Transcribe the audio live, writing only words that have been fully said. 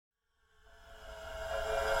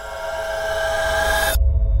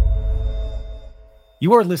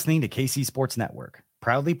You are listening to KC Sports Network,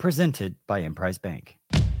 proudly presented by Emprise Bank.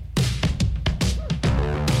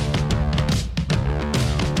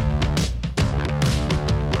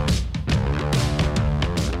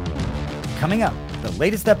 Coming up, the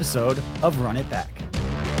latest episode of Run It Back.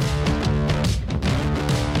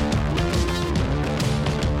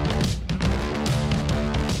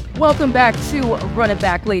 Welcome back to Run It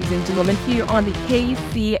Back, ladies and gentlemen, here on the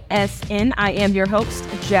KCSN. I am your host,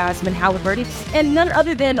 Jasmine Halliburton, and none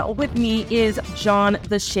other than with me is John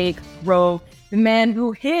the Shake Rowe, the man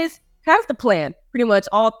who has the plan. Pretty much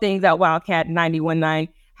all things at Wildcat 91.9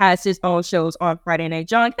 has his own shows on Friday night.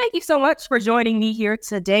 John, thank you so much for joining me here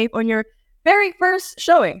today on your very first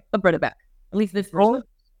showing of Run It Back. At least this role.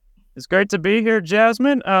 It's great to be here,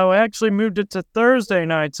 Jasmine. I actually moved it to Thursday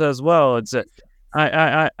nights as well.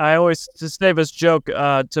 I always just say this joke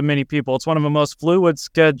to many people. It's one of the most fluid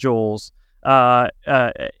schedules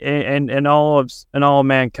in all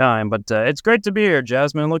mankind. But it's great to be here,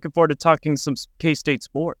 Jasmine. Looking forward to talking some K-State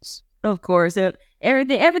sports. Of course,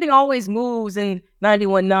 everything always moves in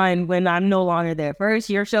 91.9 when I'm no longer there. First,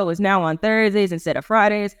 your show is now on Thursdays instead of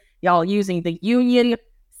Fridays. Y'all using the union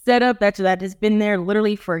setup that has been there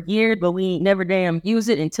literally for years, but we never damn use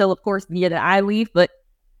it until, of course, the year that I leave. But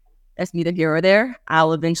that's neither here or there.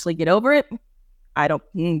 I'll eventually get over it. I don't,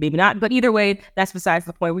 maybe not. But either way, that's besides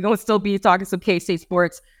the point. We're going to still be talking some K-State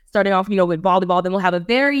sports, starting off, with volleyball. Then we'll have a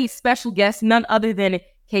very special guest, none other than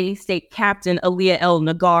K-State captain Aliyah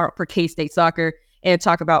El-Naggar for K-State soccer, and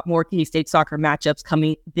talk about more K-State soccer matchups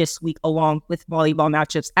coming this week, along with volleyball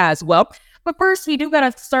matchups as well. But first, we do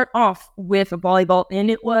got to start off with volleyball, and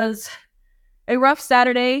it was a rough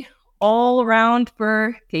Saturday all around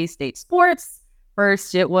for K-State sports.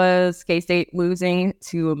 First, it was K-State losing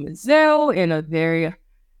to Mizzou in a very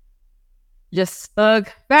just thug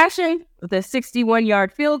fashion with a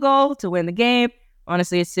 61-yard field goal to win the game.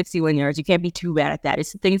 Honestly, it's 61 yards. You can't be too bad at that.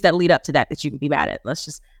 It's the things that lead up to that you can be mad at.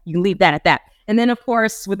 You can leave that at that. And then, of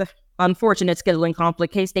course, with the unfortunate scheduling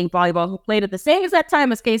conflict, K-State volleyball, who played at the same exact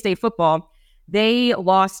time as K-State football, they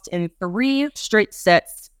lost in 3 straight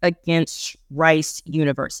sets against Rice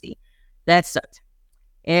University. That sucked.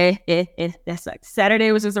 That sucked.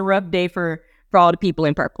 Saturday was just a rough day for all the people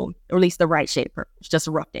in purple, or at least the right shade of purple. It's just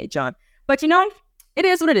a rough day, John. But it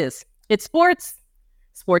is what it is. It's sports.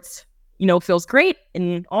 Sports, feels great,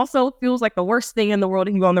 and also feels like the worst thing in the world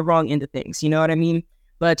if you go on the wrong end of things. You know what I mean?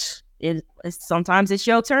 But sometimes it's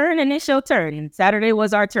your turn, and it's your turn. And Saturday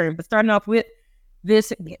was our turn. But starting off with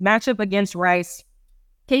this matchup against Rice,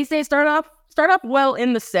 K-State started off well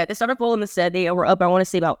in the set. They started well in the set. They were up, I want to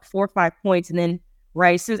say, about 4 or 5 points, and then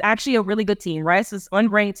Rice is actually a really good team. Rice is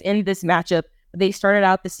unranked in this matchup. They started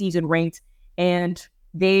out the season ranked, and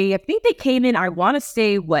I think they came in, I want to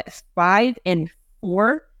say, 5-4,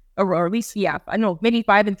 or at least, I don't know, maybe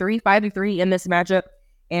 5-3 in this matchup.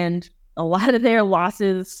 And a lot of their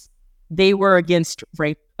losses, they were against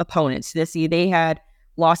ranked opponents. They had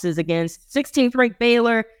losses against 16th ranked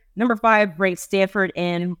Baylor, number 5 ranked Stanford,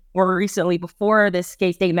 and more recently, before this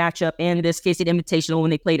K-State matchup and this K-State Invitational, when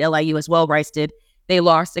they played LIU as well, Rice did. They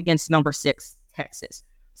lost against number 6, Texas.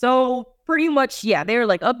 So pretty much, they're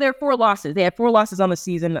of their 4 losses. They had 4 losses on the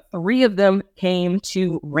season. 3 of them came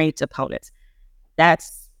to ranked opponents.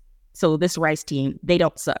 So this Rice team, they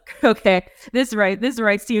don't suck. Okay, this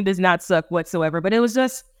Rice team does not suck whatsoever. But it was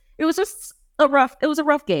just a rough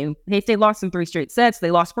game. They lost in 3 straight sets.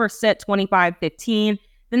 They lost first set 25-15.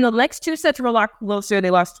 Then the next 2 sets were a lot closer.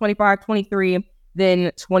 They lost 25-23,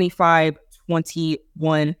 then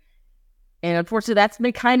 25-21. And unfortunately, that's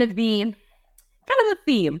been kind of the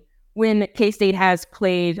theme when K-State has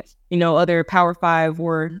played, other Power 5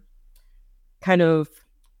 or kind of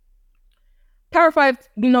Power 5,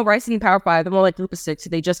 Rice and Power 5, they're more like Group of 6.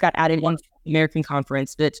 They just got added into the American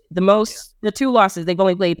Conference. But the 2 losses, they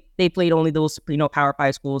played only those, Power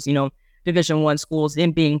 5 schools, Division I schools,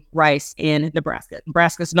 them being Rice and Nebraska.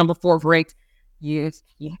 Nebraska's number 4 ranked.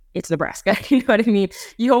 It's Nebraska. You know what I mean?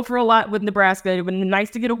 You hope for a lot with Nebraska. It would be nice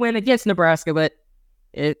to get a win against Nebraska, but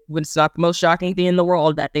it would not the most shocking thing in the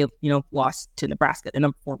world that they, lost to Nebraska, the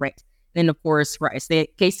number 4 ranked. Then, of course, Rice.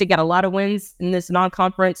 K-State got a lot of wins in this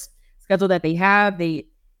non-conference schedule that they have. They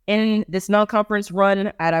in this non-conference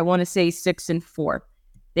run at, I want to say, 6-4.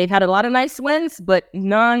 They've had a lot of nice wins, but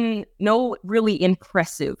no really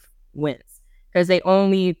impressive wins. Because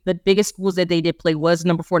the biggest schools that they did play was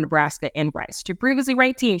number 4 Nebraska and Rice. 2 previously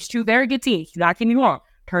ranked teams, 2 very good teams, not getting me wrong,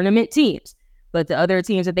 tournament teams. But the other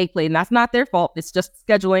teams that they played, and that's not their fault, it's just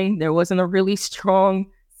scheduling. There wasn't a really strong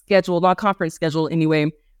schedule, non-conference schedule anyway,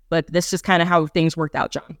 but that's just kind of how things worked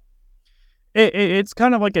out, John. It's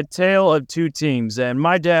kind of like a tale of two teams. And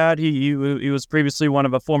my dad, he was previously one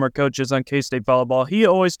of the former coaches on K-State volleyball. He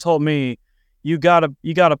always told me, you gotta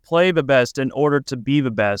play the best in order to be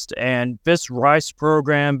the best. And this Rice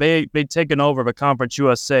program, they've taken over the Conference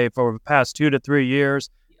USA for the past 2 to 3 years.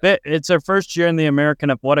 It's their first year in the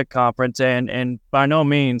American Athletic Conference, and by no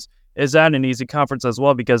means is that an easy conference as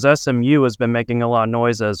well, because SMU has been making a lot of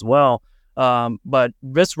noise as well. But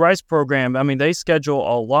this Rice program, I mean, they schedule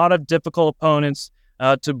a lot of difficult opponents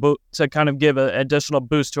to kind of give an additional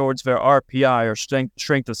boost towards their RPI, or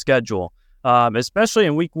strength of schedule, especially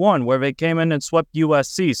in week 1 where they came in and swept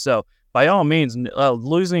USC. So by all means,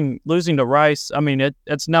 losing to Rice, I mean,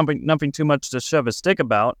 it's nothing too much to shove a stick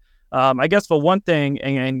about. I guess for one thing,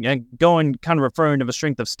 and going kind of referring to the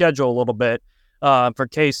strength of schedule a little bit, for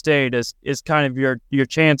K-State is kind of your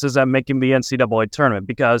chances at making the NCAA tournament,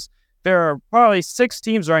 because there are probably 6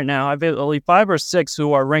 teams right now, I believe 5 or 6,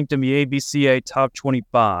 who are ranked in the ABCA top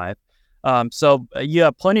 25. So you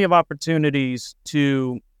have plenty of opportunities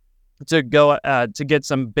to go to get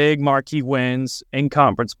some big marquee wins in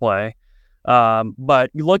conference play. But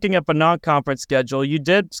looking at the non-conference schedule, you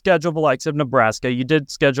did schedule the likes of Nebraska. You did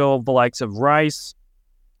schedule the likes of Rice.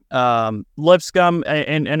 Lipscomb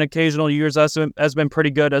in occasional years has been pretty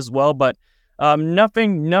good as well, but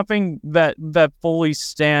nothing that fully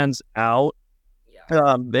stands out.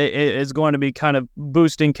 Is going to be kind of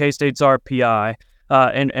boosting K-State's RPI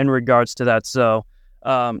in regards to that. So,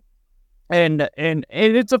 and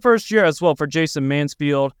it's a first year as well for Jason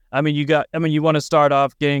Mansfield. I mean, you want to start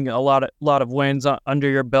off getting a lot of wins under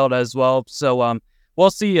your belt as well. So,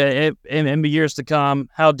 we'll see in the years to come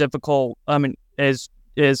how difficult,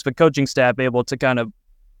 is the coaching staff able to kind of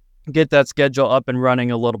get that schedule up and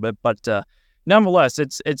running a little bit. But nonetheless,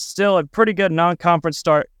 it's still a pretty good non-conference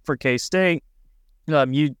start for K-State.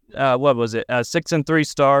 What was it? 6-3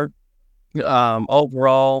 start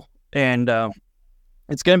overall, and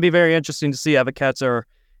it's going to be very interesting to see how the Cats are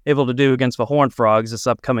able to do against the Horned Frogs this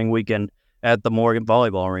upcoming weekend at the Morgan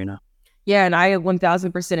Volleyball Arena. Yeah, and I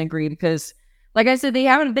 1000% agree, because, like I said, they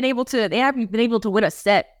haven't been able to win a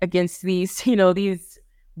set against these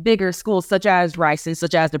bigger schools such as Rice and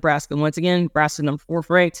such as Nebraska. And once again, Nebraska number 4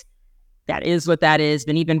 ranked. That is what that is.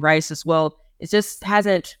 And even Rice as well. It just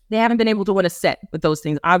they haven't been able to win a set with those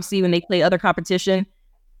things. Obviously, when they play other competition,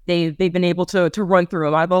 they've been able to run through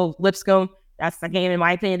them. I vote Lipscomb. That's the game, in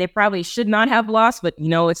my opinion, they probably should not have lost, but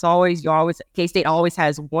it's always K-State always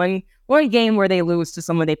has one game where they lose to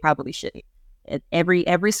someone they probably shouldn't.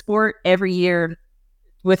 Every sport, every year,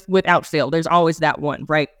 without fail, there's always that one,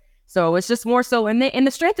 right? So it's just more so, and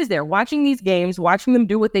the strength is there. Watching these games, watching them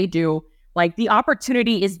do what they do, like, the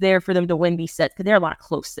opportunity is there for them to win these sets, because they're a lot of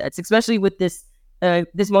close sets, especially with this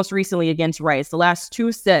most recently against Rice. The last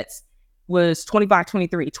 2 sets was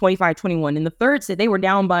 25-23, 25-21. In the third set, they were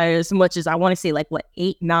down by as much as, I want to say,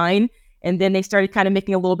 8-9. And then they started kind of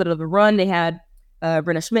making a little bit of a run. They had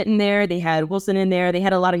Brenna Schmidt in there. They had Wilson in there. They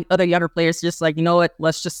had a lot of other younger players just like, you know what,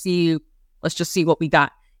 let's just see what we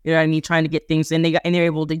got. You know what I mean? Trying to get things, and they're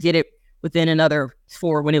able to get it within another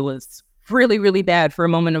 4 when it was really, really bad for a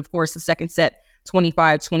moment. Of course, the second set,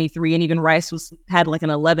 25-23, and even Rice had an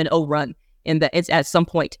 11-0 run it's at some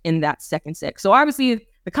point in that second set. So obviously,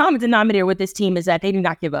 the common denominator with this team is that they do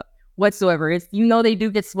not give up whatsoever. They do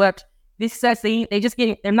get swept. These sets,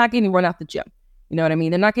 they're not getting run out the gym. You know what I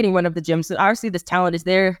mean? They're not getting run out the gym. So obviously, this talent is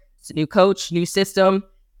there. It's a new coach, new system.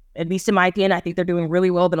 At least in my opinion, I think they're doing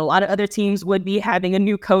really well. But a lot of other teams would be having a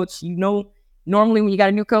new coach. Normally when you got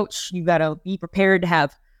a new coach, you got to be prepared to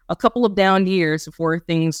have a couple of down years before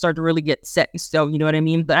things start to really get set in stone. You know what I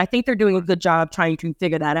mean? But I think they're doing a good job trying to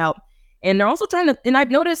figure that out. And they're also trying to, and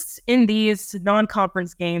I've noticed in these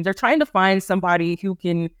non-conference games, they're trying to find somebody who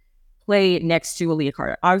can play next to Aliyah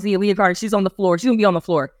Carter. Obviously, Aliyah Carter, she's on the floor. She's going to be on the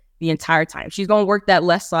floor the entire time. She's going to work that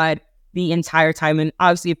left side the entire time. And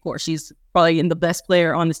obviously, of course, she's probably the best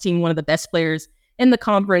player on this team, one of the best players in the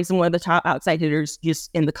conference, and one of the top outside hitters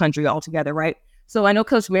just in the country altogether, right? So I know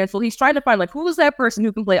Coach Mansfield, he's trying to find, who is that person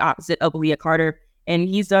who can play opposite of Aliyah Carter? And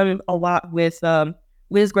he's done a lot with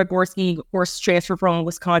Liz Gregorski, of course, transfer from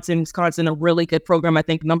Wisconsin. Wisconsin, a really good program, I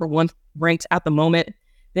think, number 1 ranked at the moment.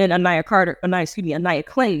 Then Anaya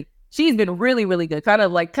Clay. She's been really, really good. Kind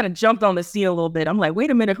of jumped on the scene a little bit. I'm like,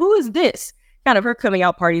 wait a minute, who is this? Kind of her coming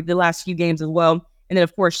out party the last few games as well. And then,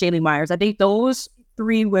 of course, Shaylee Myers. I think those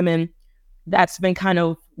 3 women, that's been kind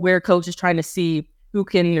of where Coach is trying to see who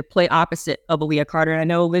can play opposite of Aliyah Carter. I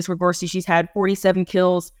know Liz Gregorski, she's had 47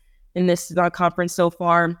 kills in this conference so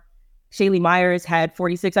far. Shaylee Myers had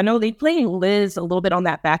 46. I know they played Liz a little bit on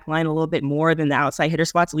that back line, a little bit more than the outside hitter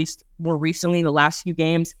spots, at least more recently, the last few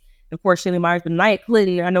games. Of course, Shaylee Myers, but Nia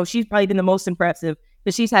Clinton, I know she's probably been the most impressive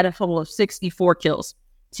because she's had a total of 64 kills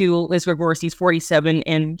to Liz Gregorski's 47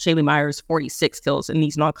 and Shaylee Myers' 46 kills in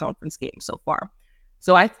these non-conference games so far.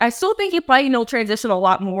 So I still think you probably, transition a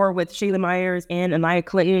lot more with Shaylee Myers and Nia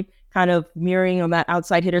Clinton kind of mirroring on that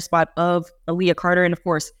outside hitter spot of Aliyah Carter. And of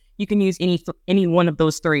course, you can use any one of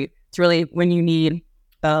those three to really, when you need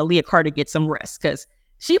Aliyah Carter to get some rest, because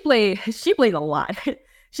she plays a lot.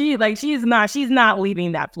 she's not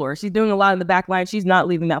leaving that floor. She's doing a lot in the back line. She's not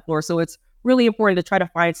leaving that floor. So it's really important to try to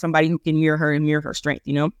find somebody who can mirror her and mirror her strength,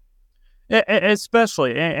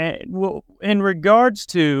 Especially in regards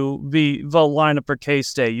to the lineup for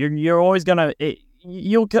K-State, you're always gonna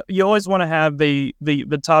you always want to have the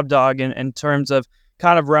top dog in terms of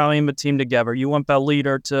kind of rallying the team together. You want that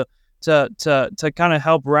leader to kind of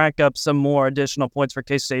help rack up some more additional points for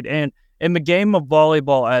K-State and in the game of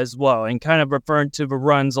volleyball as well, and kind of referring to the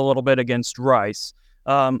runs a little bit against Rice.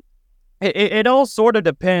 It all sort of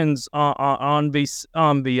depends on the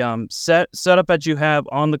setup that you have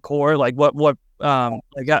on the court, like what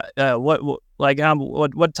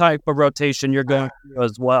type of rotation you're going through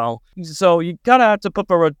as well. So you kind of have to put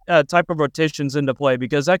the type of rotations into play,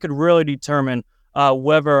 because that could really determine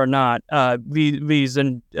whether or not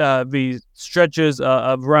these stretches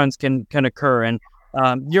of runs can occur. And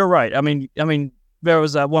you're right. I mean, there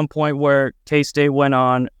was at one point where K-State went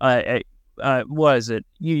on what was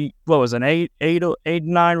an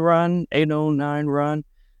 809 run.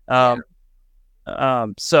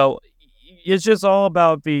 So it's just all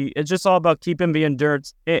about keeping the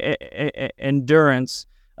endurance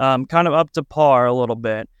kind of up to par a little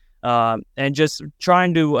bit, and just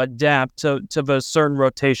trying to adapt to the certain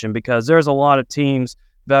rotation, because there's a lot of teams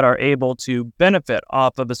that are able to benefit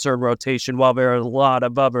off of a certain rotation, while there are a lot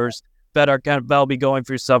of others that are they'll be going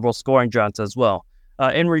through several scoring droughts as well.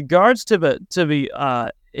 In regards to the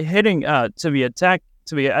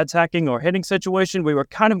attacking or hitting situation, we were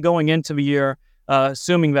kind of going into the year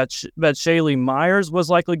assuming that Shaylee Myers was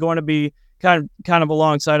likely going to be kind of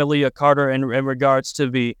alongside Aliyah Carter in regards to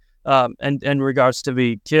the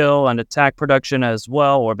kill and attack production as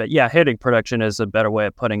well, hitting production is a better way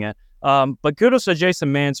of putting it. But kudos to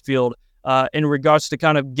Jason Mansfield in regards to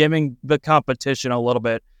kind of giving the competition a little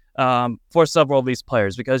bit for several of these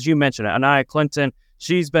players, because you mentioned it. Nia Clinton,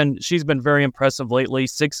 she's been very impressive lately.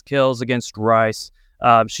 6 kills against Rice.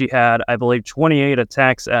 She had, I believe, 28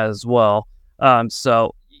 attacks as well.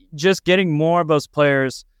 So just getting more of those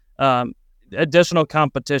players additional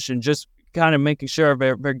competition, just kind of making sure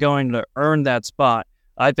they're going to earn that spot.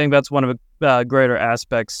 I think that's one of the greater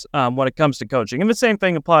aspects when it comes to coaching. And the same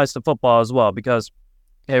thing applies to football as well, because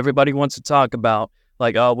everybody wants to talk about,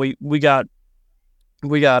 like, oh, we got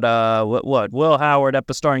Will Howard at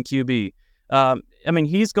the starting QB. I mean,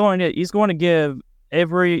 he's going to give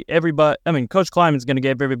everybody. I mean, Coach Kleiman's going to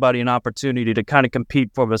give everybody an opportunity to kind of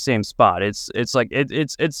compete for the same spot. It's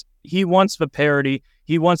he wants the parity.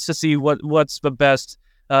 He wants to see what's the best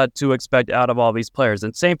to expect out of all these players.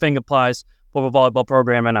 And same thing applies for the volleyball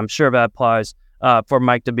program, and I'm sure that applies for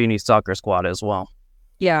Mike Dabini's soccer squad as well.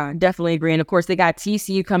 Yeah, definitely agree. And of course, they got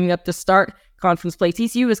TCU coming up to start conference play.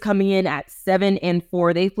 TCU is coming in at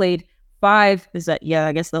 7-4. They played 5. Is that? Yeah,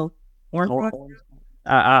 I guess they'll. I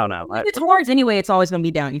don't know. If it's horns anyway, it's always going to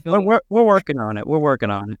be down. You feel me? We're working on it. We're working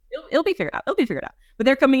on it. It'll be figured out. But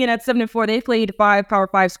they're coming in at 7-4. They played 5 Power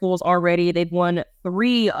 5 schools already. They've won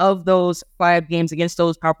 3 of those 5 games against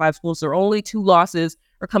those Power 5 schools. Their only 2 losses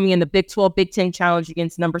are coming in the Big 12, Big 10 Challenge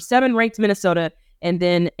against number 7 ranked Minnesota, and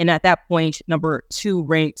at that point, number 2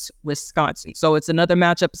 ranked Wisconsin. So it's another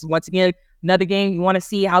matchup. So once again, another game. You want to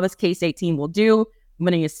see how this K-State team will do.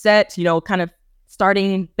 Winning a set, kind of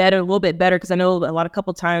starting better, a little bit better, because I know a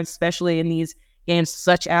couple times, especially in these games,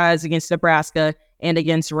 such as against Nebraska and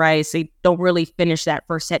against Rice, they don't really finish that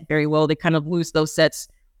first set very well. They kind of lose those sets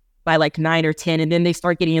by like 9 or 10, and then they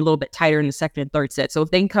start getting a little bit tighter in the second and third set. So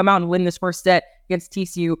if they can come out and win this first set against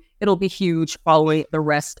TCU, it'll be huge following the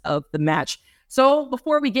rest of the match. So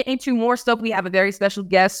before we get into more stuff, we have a very special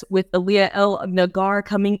guest with Aliyah El-Naggar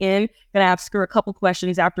coming in. Gonna ask her a couple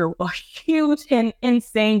questions after a huge and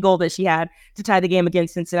insane goal that she had to tie the game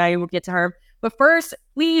against Cincinnati. We'll get to her. But first,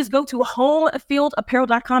 please go to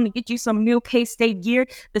homefieldapparel.com to get you some new K-State gear.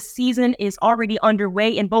 The season is already underway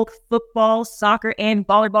in both football, soccer, and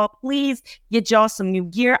volleyball. Please get y'all some new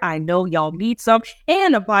gear. I know y'all need some.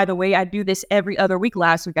 And by the way, I do this every other week.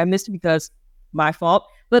 Last week I missed it because my fault.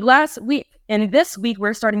 But this week,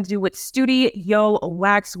 we're starting to do with Studio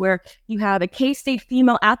Wax, where you have a K-State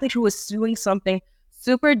female athlete who is doing something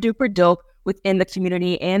super duper dope within the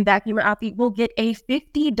community, and that female athlete will get a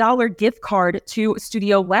 $50 gift card to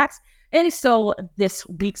Studio Wax. And so this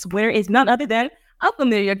week's winner is none other than a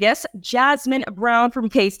familiar guest, Jasmine Brown from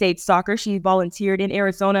K-State Soccer. She volunteered in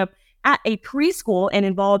Arizona at a preschool and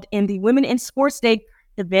involved in the Women in Sports Day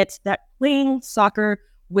event that playing soccer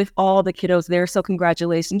with all the kiddos there. So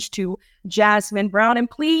congratulations to Jasmine Brown. And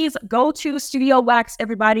please go to Studio Wax,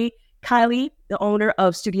 everybody. Kylie, the owner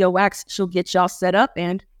of Studio Wax, she'll get y'all set up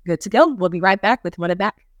and good to go. We'll be right back with Run It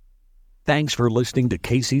Back. Thanks for listening to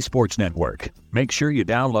KC Sports Network. Make sure you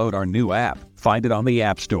download our new app. Find it on the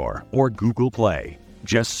App Store or Google Play.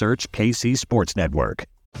 Just search KC Sports Network.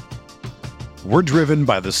 We're driven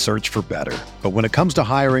by the search for better. But when it comes to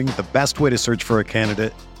hiring, the best way to search for a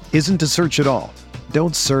candidate isn't to search at all.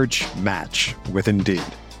 Don't search, match with Indeed.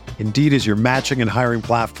 Indeed is your matching and hiring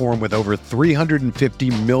platform with over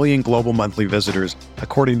 350 million global monthly visitors,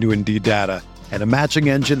 according to Indeed data, and a matching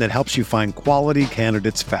engine that helps you find quality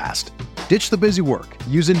candidates fast. Ditch the busy work.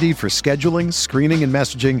 Use Indeed for scheduling, screening, and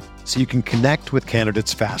messaging so you can connect with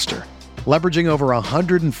candidates faster. Leveraging over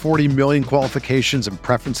 140 million qualifications and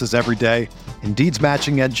preferences every day, Indeed's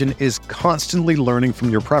matching engine is constantly learning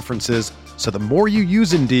from your preferences, so the more you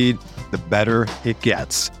use Indeed, the better it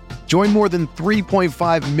gets. Join more than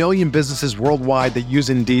 3.5 million businesses worldwide that use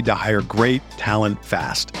Indeed to hire great talent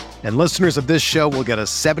fast. And listeners of this show will get a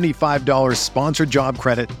 $75 sponsored job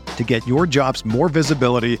credit to get your jobs more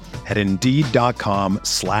visibility at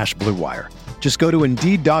Indeed.com/Blue Wire. Just go to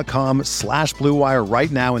Indeed.com/Blue Wire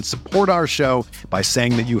right now and support our show by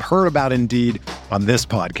saying that you heard about Indeed on this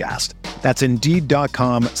podcast. That's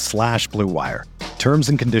Indeed.com/Blue Wire. Terms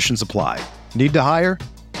and conditions apply. Need to hire?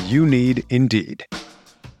 You need Indeed.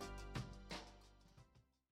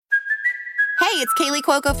 Hey, it's Kaylee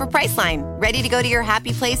Cuoco for Priceline. Ready to go to your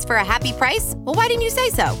happy place for a happy price? Well, why didn't you say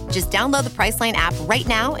so? Just download the Priceline app right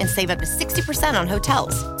now and save up to 60% on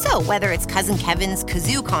hotels. So whether it's Cousin Kevin's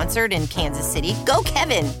Kazoo Concert in Kansas City, go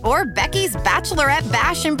Kevin, or Becky's Bachelorette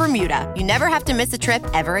Bash in Bermuda, you never have to miss a trip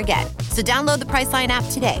ever again. So download the Priceline app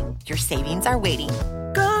today. Your savings are waiting.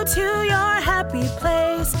 Go to your happy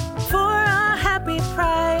place for a happy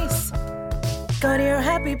price. Go to your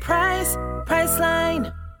happy price,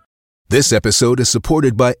 Priceline. This episode is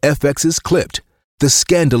supported by FX's Clipped, the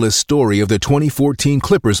scandalous story of the 2014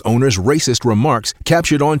 Clippers owner's racist remarks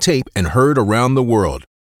captured on tape and heard around the world.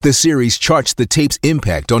 The series charts the tape's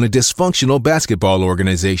impact on a dysfunctional basketball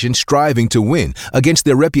organization striving to win against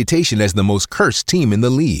their reputation as the most cursed team in the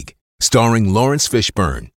league. Starring Lawrence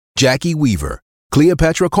Fishburne, Jackie Weaver,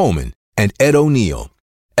 Cleopatra Coleman, and Ed O'Neill.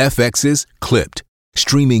 FX's Clipped,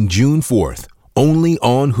 streaming June 4th, only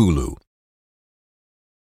on Hulu.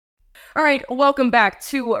 All right, welcome back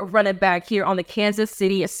to Run It Back here on the Kansas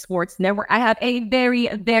City Sports Network. I have a very,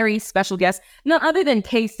 very special guest, none other than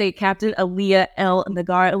K-State captain Aliyah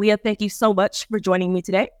El-Naggar. Aliyah, thank you so much for joining me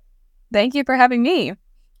today. Thank you for having me. All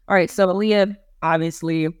right, so Aliyah,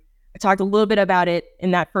 obviously, I talked a little bit about it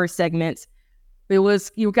in that first segment. It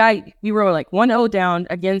was, we were like 1-0 down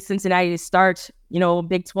against Cincinnati to start,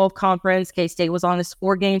 Big 12 conference. K-State was on a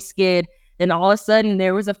 4-game skid. Then all of a sudden,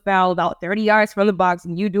 there was a foul about 30 yards from the box,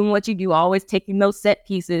 and you doing what you do, always taking those set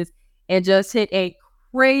pieces, and just hit a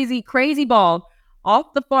crazy, crazy ball off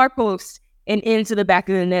the far post and into the back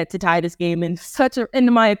of the net to tie this game. And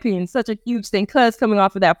in my opinion, such a huge thing, because coming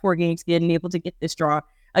off of that 4-game skid and able to get this draw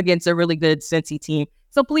against a really good Cincy team.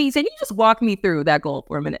 So please, can you just walk me through that goal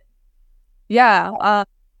for a minute? Yeah.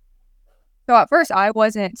 So at first, I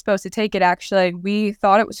wasn't supposed to take it, actually. We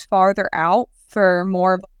thought it was farther out for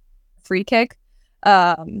more of free kick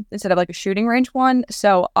instead of like a shooting range one.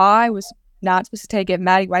 So I was not supposed to take it.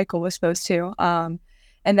 Maddie Weichel was supposed to. And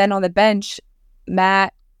then on the bench,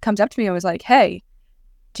 Matt comes up to me and was like, "Hey,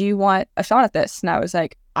 do you want a shot at this?" And I was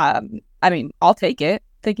like, I'll take it,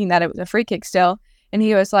 thinking that it was a free kick still. And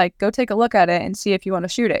he was like, "Go take a look at it and see if you want to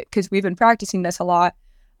shoot it, because we've been practicing this a lot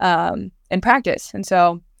in practice." And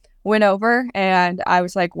so went over and I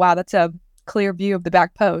was like, "Wow, that's a clear view of the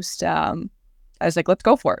back post." I was like, "Let's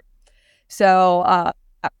go for it." So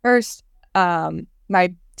at first,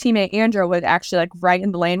 my teammate Andrew was actually like right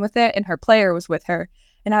in the lane with it, and her player was with her.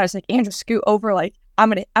 And I was like, "Andrew, scoot over. Like, I'm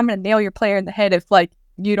gonna nail your player in the head if like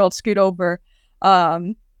you don't scoot over."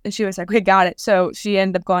 And she was like, "We got it." So she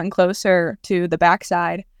ended up going closer to the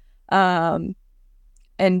backside. And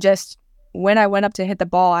just when I went up to hit the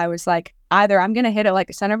ball, I was like, either I'm gonna hit it like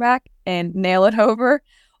a center back and nail it over,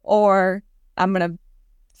 or I'm gonna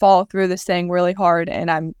fall through this thing really hard and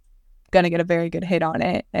I'm going to get a very good hit on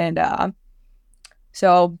it. And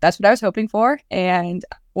so that's what I was hoping for. And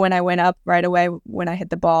when I went up right away, when I hit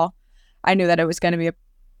the ball, I knew that it was going to be a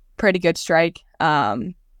pretty good strike.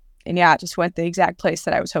 And yeah, it just went the exact place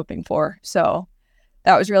that I was hoping for. So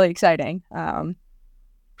that was really exciting.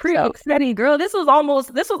 Pretty exciting, girl. This was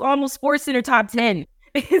almost Sports Center top 10.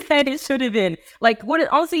 That it should have been. Like,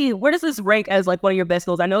 honestly, where does this rank as like one of your best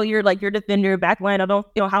goals? I know you're like your defender, backline. I don't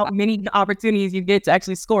know how many opportunities you get to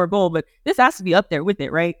actually score a goal, but this has to be up there with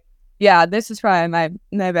it, right? Yeah, this is probably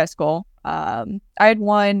my best goal. I had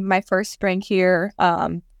won my first spring here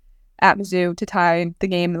at Mizzou to tie the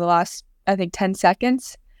game in the last, I think, 10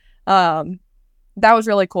 seconds. That was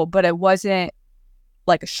really cool, but it wasn't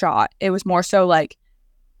like a shot. It was more so like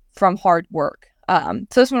from hard work. So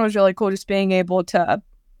this one was really cool, just being able to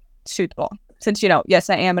shoot the ball. Since, yes,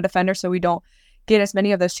 I am a defender, so we don't get as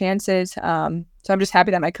many of those chances. So I'm just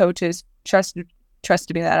happy that my coaches trusted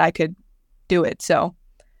me that I could do it. So,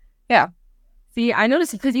 yeah. See, I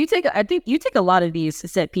noticed because I think you take a lot of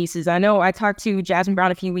these set pieces. I know I talked to Jasmine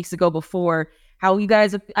Brown a few weeks ago before how you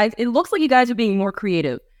guys, it looks like you guys are being more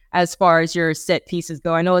creative as far as your set pieces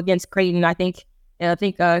go. I know against Creighton, I think,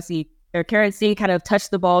 Karen C kind of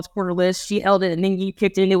touched the ball quarterless. She held it and then you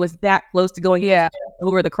kicked it and it was that close to going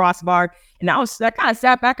over the crossbar. And I kind of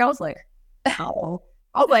sat back. I was like, oh.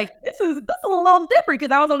 I was like, this is a little different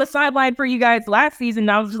because I was on the sideline for you guys last season.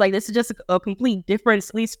 And I was just like, this is just a complete difference,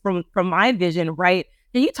 at least from my vision, right?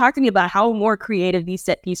 Can you talk to me about how more creative these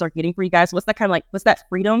set pieces are getting for you guys? What's that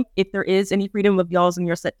freedom, if there is any freedom of y'all's in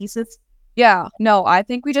your set pieces? Yeah, no, I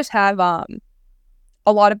think we just have a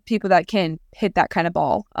lot of people that can hit that kind of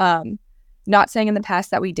ball. Not saying in the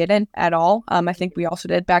past that we didn't at all. I think we also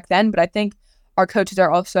did back then, but I think our coaches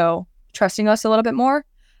are also trusting us a little bit more.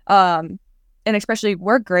 And especially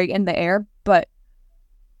we're great in the air, but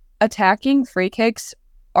attacking free kicks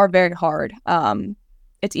are very hard.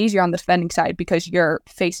 It's easier on the defending side because you're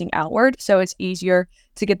facing outward, so it's easier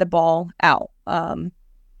to get the ball out.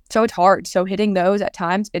 So it's hard. So hitting those at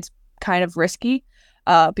times, it's kind of risky.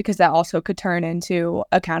 Because that also could turn into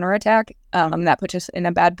a counterattack. That puts us in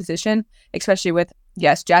a bad position, especially with,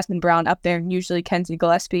 Jasmine Brown up there and usually Kenzie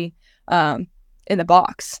Gillespie in the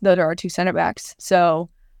box. Those are our two center backs. So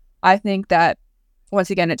I think that,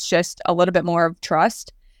 once again, it's just a little bit more of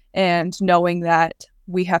trust and knowing that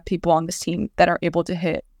we have people on this team that are able to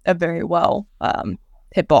hit a very well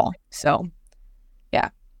hit ball. So, yeah.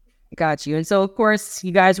 Got you. And so, of course,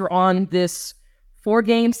 you guys were on this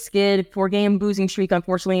 4-game losing streak,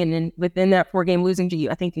 unfortunately. And then within that 4-game losing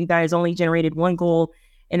streak, I think you guys only generated one goal.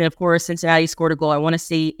 And then, of course, Cincinnati scored a goal, I want to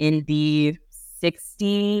say in the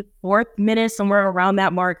 64th minute, somewhere around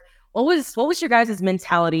that mark. What was your guys'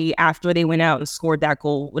 mentality after they went out and scored that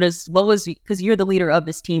goal? What was, because you're the leader of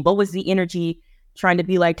this team, what was the energy trying to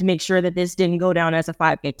be like to make sure that this didn't go down as a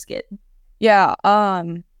 5-game skid? Yeah,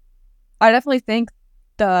 I definitely think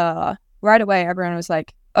right away, everyone was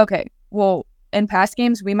like, okay, well, in past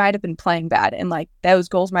games, we might have been playing bad and like those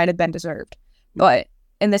goals might have been deserved. But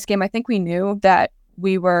in this game, I think we knew that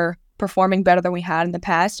we were performing better than we had in the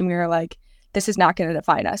past. And we were like, this is not going to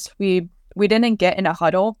define us. We didn't get in a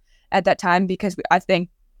huddle at that time because I think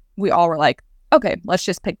we all were like, okay, let's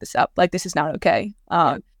just pick this up. Like, this is not okay.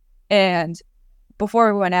 And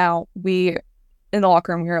before we went out, in the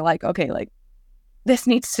locker room, we were like, okay, like, this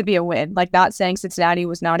needs to be a win. Like, not saying Cincinnati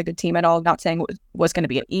was not a good team at all, not saying it was going to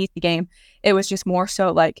be an easy game. It was just more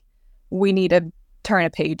so like, we need to turn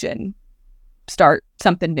a page and start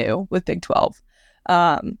something new with Big 12.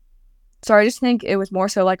 So I just think it was more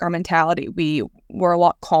so like our mentality. We were a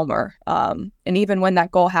lot calmer. And even when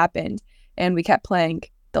that goal happened and we kept playing,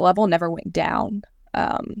 the level never went down.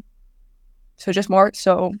 So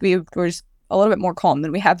we were just a little bit more calm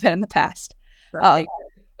than we have been in the past. Right.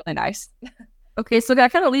 Really nice. Okay, so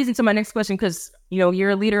that kind of leads into my next question because, you're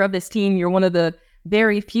a leader of this team. You're one of the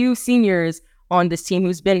very few seniors on this team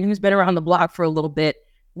who's been around the block for a little bit.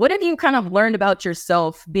 What have you kind of learned about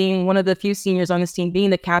yourself being one of the few seniors on this team,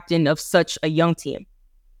 being the captain of such a young team?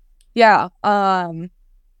 Yeah, I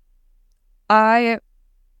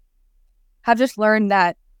have just learned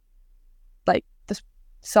that, like, the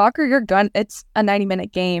soccer, it's a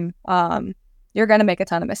 90-minute game. You're going to make a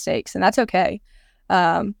ton of mistakes, and that's okay.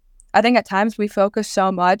 I think at times we focus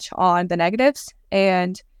so much on the negatives,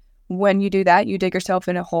 and when you do that, you dig yourself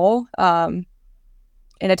in a hole, and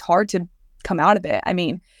it's hard to come out of it. I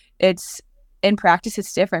mean, in practice,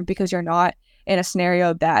 it's different because you're not in a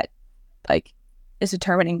scenario that, like, is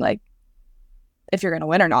determining, like, if you're going to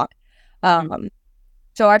win or not.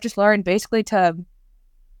 So I've just learned basically to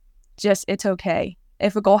just, it's okay.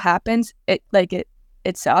 If a goal happens, it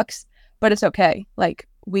sucks, but it's okay. Like,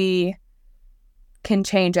 we can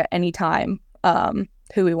change at any time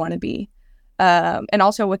who we want to be. And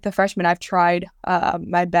also with the freshmen, I've tried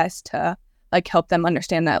my best to, like, help them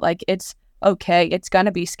understand that, like, it's okay. It's going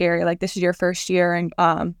to be scary. Like, this is your first year in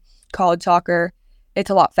college soccer. It's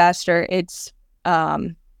a lot faster. It's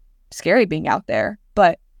scary being out there,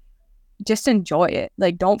 but just enjoy it.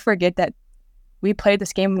 Like, don't forget that we played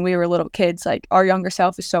this game when we were little kids. Like, our younger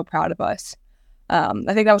self is so proud of us. I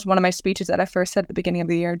think that was one of my speeches that I first said at the beginning of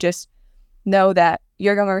the year. Just know that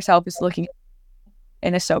your younger self is looking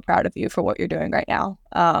and is so proud of you for what you're doing right now.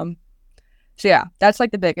 So yeah, that's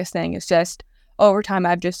like the biggest thing. Is just over time,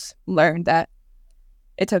 I've just learned that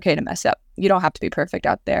it's okay to mess up. You don't have to be perfect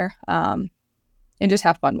out there, and just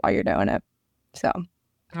have fun while you're doing it. So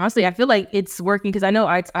honestly, I feel like it's working because I know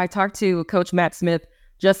I talked to Coach Matt Smith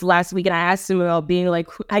just last week, and I asked him about being like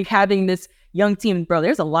having this young team. Bro,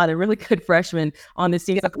 there's a lot of really good freshmen on this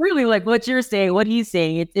team. It's really like what you're saying, what he's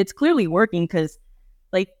saying. It's clearly working because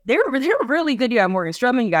like they're really good. You have Morgan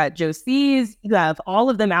Strumman, you got Joe Stees, you have all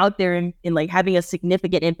of them out there and like having a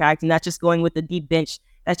significant impact, and not just going with the deep bench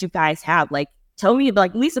that you guys have. Like, tell me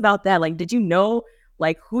like at least about that. Like, did you know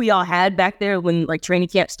like who y'all had back there when like training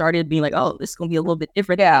camp started, being like, oh, this is gonna be a little bit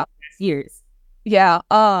different than past years? Yeah.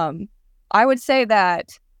 I would say that.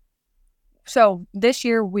 So this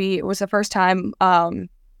year it was the first time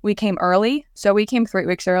we came early. So we came 3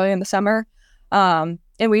 weeks early in the summer, and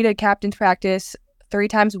we did captain's practice 3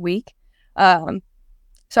 times a week. So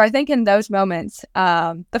I think in those moments,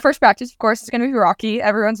 the first practice, of course, is going to be rocky.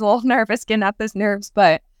 Everyone's a little nervous, getting out those nerves.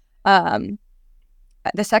 But the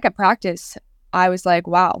second practice, I was like,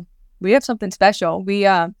 wow, we have something special. We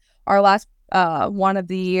our last one of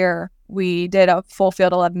the year, we did a full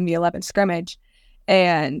field 11v11 scrimmage,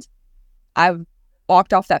 and I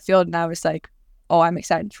walked off that field and I was like, oh, I'm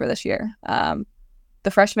excited for this year. The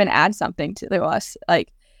freshmen add something to us.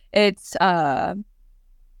 Like, it's at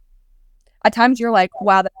times you're like,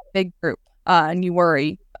 wow, that's a big group, and you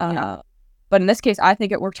worry. But in this case, I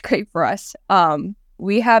think it worked great for us.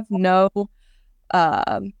 We have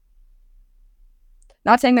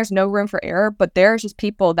not saying there's no room for error, but there's just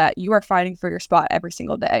people that you are fighting for your spot every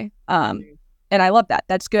single day. And I love that.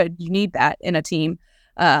 That's good. You need that in a team.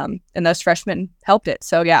 And those freshmen helped it.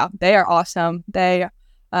 So yeah, they are awesome. They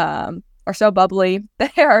are so bubbly.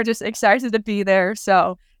 They are just excited to be there.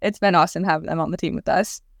 So it's been awesome having them on the team with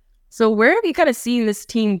us. So where have you kind of seen this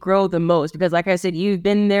team grow the most? Because like I said, you've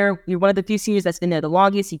been there. You're one of the few seniors that's been there the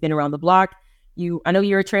longest. You've been around the block. I know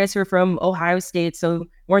you're a transfer from Ohio State, so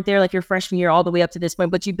weren't there like your freshman year all the way up to this point,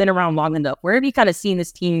 but you've been around long enough. Where have you kind of seen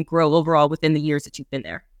this team grow overall within the years that you've been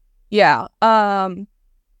there? Yeah.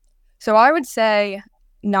 So I would say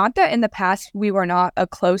not that in the past we were not a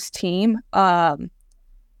close team, because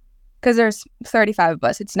there's 35 of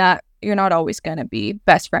us. You're not always going to be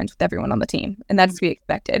best friends with everyone on the team, and that's to be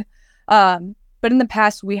expected. But in the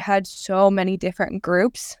past, we had so many different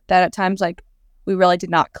groups that at times like we really did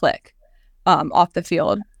not click off the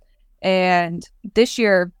field. And this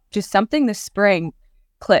year, just something this spring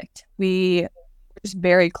clicked. We were just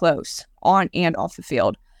very close on and off the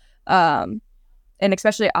field. And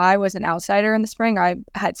especially I was an outsider in the spring. I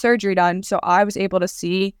had surgery done, so I was able to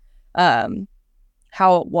see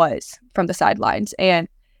how it was from the sidelines. And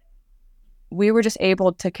we were just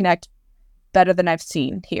able to connect better than I've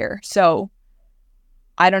seen here. So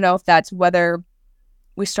I don't know if that's whether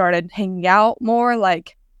we started hanging out more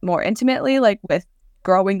intimately, like with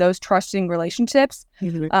growing those trusting relationships.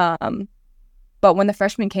 Mm-hmm. But when the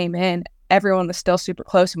freshmen came in, everyone was still super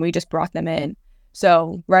close, and we just brought them in.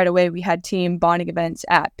 So right away we had team bonding events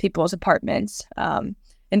at people's apartments, and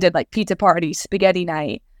did like pizza parties, spaghetti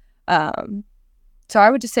night. So I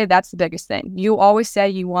would just say that's the biggest thing. You always say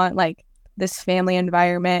you want like this family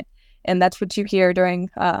environment, and that's what you hear during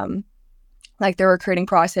like the recruiting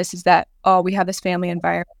process, is that, oh, we have this family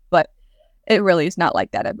environment, but it really is not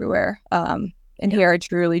like that everywhere. And here I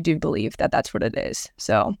truly do believe that that's what it is.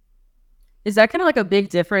 So is that kind of like a big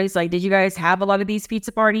difference? Like, did you guys have a lot of these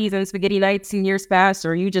pizza parties and spaghetti nights in years past,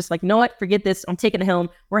 or are you just like, you know what, forget this, I'm taking it home,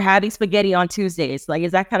 we're having spaghetti on Tuesdays? Like,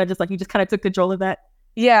 is that kind of just like you just kind of took control of that?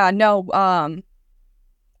 Yeah, no.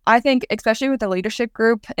 I think especially with the leadership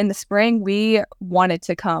group in the spring, we wanted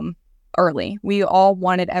to come early. We all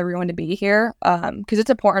wanted everyone to be here because it's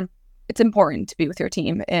important. It's important to be with your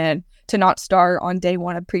team and to not start on day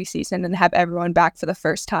one of preseason and have everyone back for the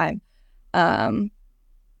first time.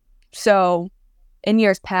 So in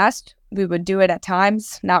years past, we would do it at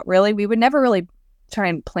times. Not really. We would never really try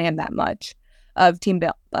and plan that much of team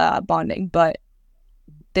bonding. But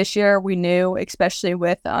this year we knew, especially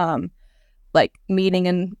with like meeting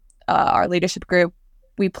in our leadership group,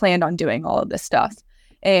 we planned on doing all of this stuff.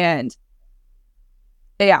 And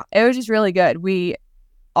yeah, it was just really good. We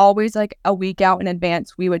always, like a week out in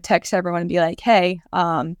advance, we would text everyone and be like, hey,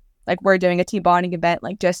 like we're doing a team bonding event,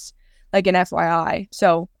 like just like an FYI.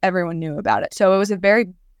 So everyone knew about it. So it was a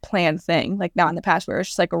very planned thing, like not in the past where it was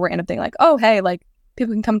just like a random thing, like, oh, hey, like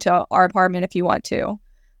people can come to our apartment if you want to.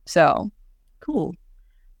 So cool.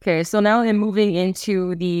 Okay, so now in moving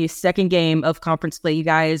into the second game of conference play, you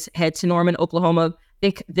guys head to Norman, Oklahoma. I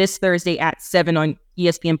think this Thursday at 7 on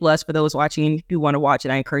ESPN Plus. For those watching, if you want to watch it,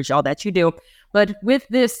 I encourage y'all that you do. But with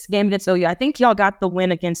this game against OU, I think y'all got the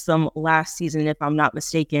win against them last season, if I'm not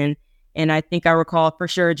mistaken. And I think I recall for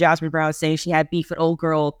sure Jasmine Brown saying she had beef with old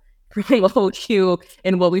girl from OU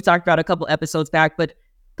and what we talked about a couple episodes back. But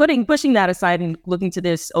pushing that aside and looking to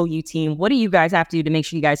this OU team, what do you guys have to do to make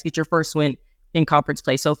sure you guys get your first win in conference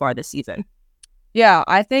play so far this season? Yeah,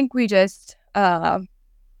 I think we just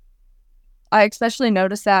I especially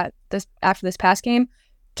noticed that after this past game,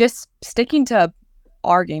 just sticking to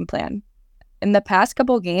our game plan. In the past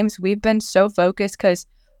couple of games, we've been so focused because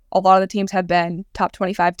a lot of the teams have been top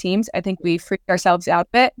 25 teams. I think we freaked ourselves out a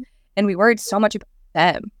bit, and we worried so much about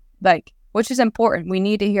them, which is important. We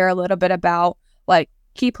need to hear a little bit about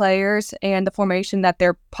key players and the formation that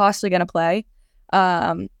they're possibly going to play,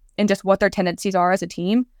 and just what their tendencies are as a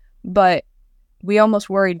team. But we almost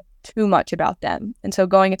worried too much about them. And so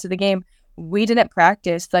going into the game, we didn't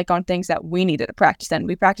practice on things that we needed to practice in.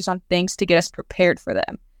 We practiced on things to get us prepared for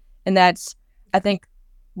them. And that's, I think,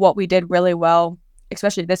 what we did really well,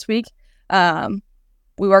 especially this week. We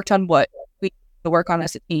worked on what we need to work on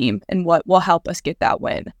as a team and what will help us get that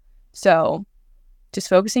win. So just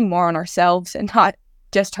focusing more on ourselves and not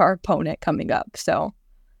just our opponent coming up. So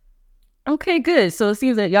okay, good. So it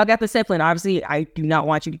seems that y'all got the set plan. Obviously, I do not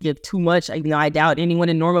want you to give too much. I doubt anyone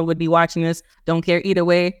in Norman would be watching this. Don't care either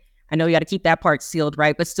way. I know you got to keep that part sealed,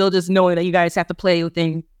 right? But still just knowing that you guys have to play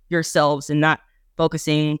within yourselves and not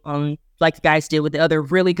focusing on like you guys did with the other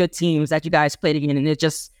really good teams that you guys played again. And it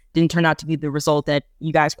just didn't turn out to be the result that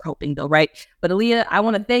you guys were hoping though, right? But Aliyah, I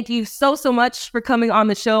want to thank you so much for coming on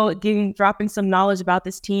the show, dropping some knowledge about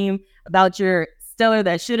this team, about your stellar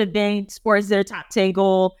that should have been sports their top 10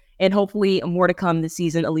 goal, and hopefully more to come this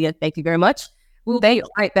season. Aliyah, thank you very much. We'll be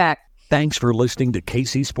right back. Thanks for listening to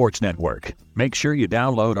KC Sports Network. Make sure you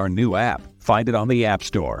download our new app. Find it on the App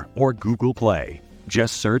Store or Google Play.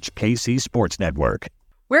 Just search KC Sports Network.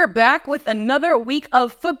 We're back with another week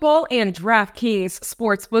of football, and DraftKings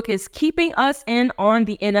Sportsbook is keeping us in on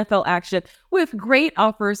the NFL action with great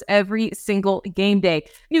offers every single game day.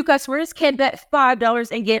 New customers can bet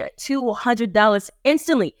 $5 and get $200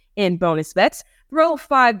 instantly in bonus bets. Throw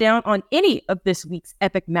 $5 down on any of this week's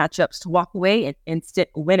epic matchups to walk away an instant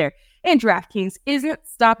winner. And DraftKings isn't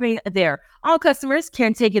stopping there. All customers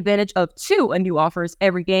can take advantage of 2 new offers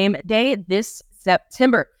every game day this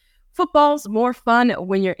September. Football's more fun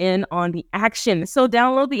when you're in on the action. So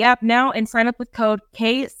download the app now and sign up with code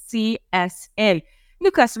KCSN.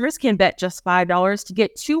 New customers can bet just $5 to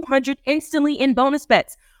get $200 instantly in bonus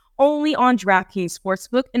bets. Only on DraftKings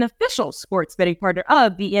Sportsbook, an official sports betting partner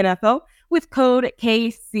of the NFL, with code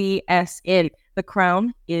KCSN. The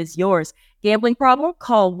crown is yours. Gambling problem?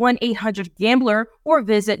 Call 1-800-GAMBLER or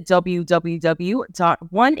visit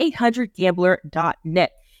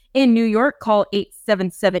www.1800gambler.net. In New York, call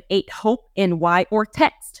 877-8-HOPE-NY or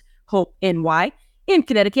text HOPE-NY. In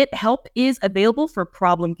Connecticut, help is available for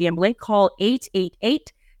problem gambling. Call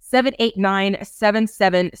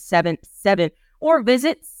 888-789-7777 or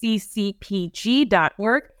visit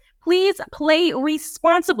ccpg.org. Please play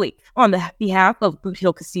responsibly on the behalf of Boot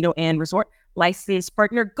Hill Casino and Resort. Licensed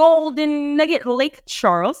partner Golden Nugget Lake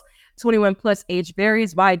Charles. 21 plus, age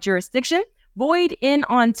varies by jurisdiction. Void in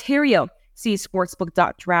Ontario. See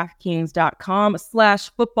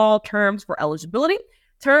sportsbook.draftkings.com/football terms for eligibility,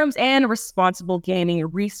 terms, and responsible gaming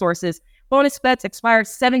resources. Bonus bets expire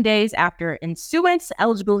 7 days after issuance.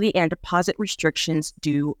 Eligibility and deposit restrictions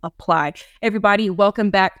do apply. Everybody, welcome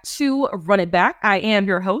back to Run It Back. I am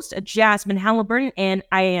your host, Jasmine Halliburton, and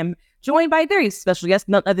I am joined by a very special guest,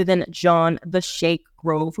 none other than John the Shake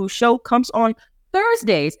Grove, whose show comes on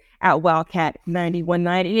Thursdays at Wildcat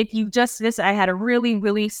 91.9. And if you just missed, I had a really,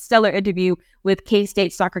 really stellar interview with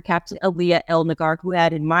K-State soccer captain Aliyah El-Naggar, who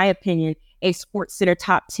had, in my opinion, a Sports Center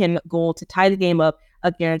top 10 goal to tie the game up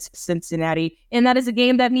against Cincinnati. And that is a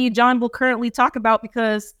game that me and John will currently talk about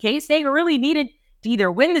because K-State really needed to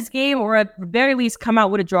either win this game or at the very least come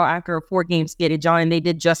out with a draw after a 4-game skid, John. And they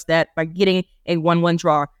did just that by getting a 1-1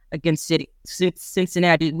 draw against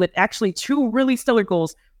Cincinnati with actually 2 really stellar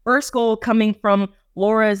goals. First goal coming from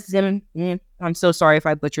Laura I'm so sorry if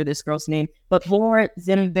I butcher this girl's name, but Laura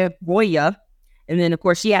Zimbevoya. And then, of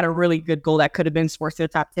course, she had a really good goal that could have been sports to the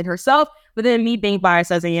top 10 herself. But then me being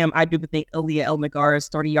biased as I am, I do think Aliyah El-Naggar's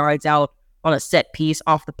 30 yards out on a set piece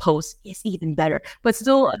off the post is even better. But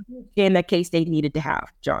still a game that K-State needed to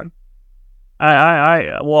have, John.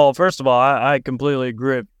 Well, first of all, I completely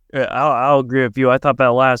agree I'll agree with you. I thought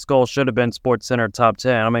that last goal should have been Sports Center top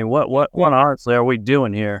 10. I mean, what honestly are we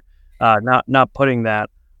doing here? Not putting that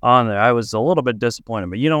on there. I was a little bit disappointed,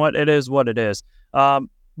 but you know what? It is what it is.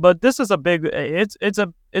 But this is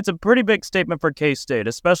it's a pretty big statement for K-State,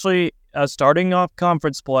 especially starting off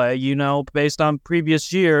conference play. Based on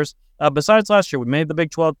previous years. Besides last year, we made the Big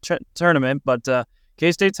 12 tournament, but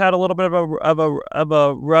K-State's had a little bit of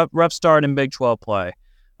a rough start in Big 12 play.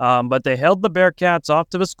 But they held the Bearcats off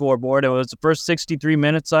to the scoreboard. It was the first 63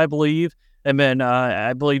 minutes, I believe. And then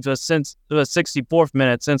I believe since the 64th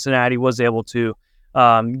minute, Cincinnati was able to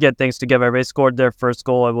get things together. They scored their first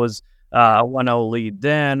goal. It was a 1-0 lead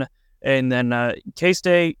then. And then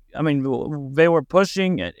K-State, I mean, they were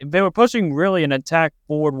pushing really an attack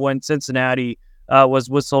forward when Cincinnati was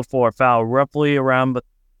whistled for a foul, roughly around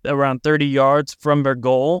 30 yards from their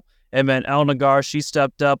goal. And then El-Naggar, she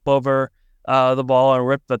stepped up over the ball and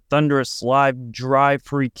ripped a thunderous live drive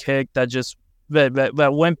free kick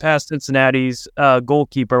that went past Cincinnati's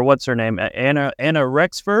goalkeeper. What's her name? Anna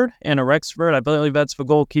Rexford. Anna Rexford, I believe that's the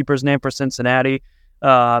goalkeeper's name for Cincinnati.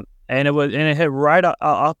 And it hit right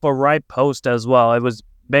off a right post as well. It was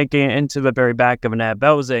banking into the very back of the net.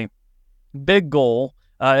 That was a big goal.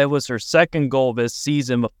 It was her second goal this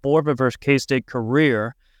season, the fourth of her K-State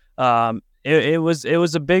career. It was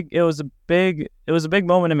a big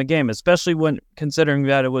moment in the game, especially when considering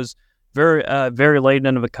that it was very late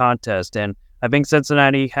into the contest. And I think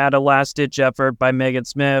Cincinnati had a last-ditch effort by Megan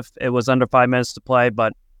Smith. It was under 5 minutes to play,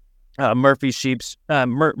 but Murphy Sheep,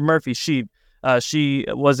 she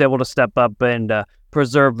was able to step up and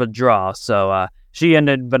preserve the draw. So she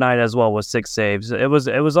ended the night as well with 6 saves. It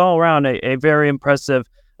was all around a very impressive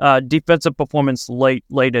defensive performance late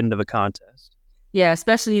into the contest. Yeah,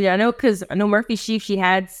 especially I know Murphy Sheep, she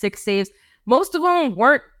had 6 saves. Most of them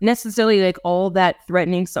weren't necessarily like all that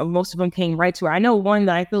threatening, so most of them came right to her. I know one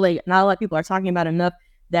that I feel like not a lot of people are talking about enough,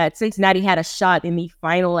 that Cincinnati had a shot in the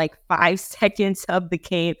final 5 seconds of the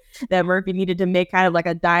game that Murphy needed to make kind of like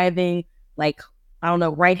a diving,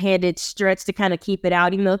 right-handed stretch to kind of keep it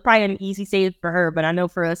out, even though it's probably an easy save for her. But I know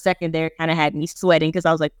for a second there, it kind of had me sweating because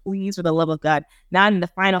I was like, please, for the love of God, not in the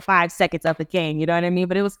final 5 seconds of the game. You know what I mean?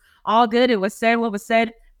 But it was all good. It was said what was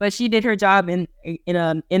said, but she did her job in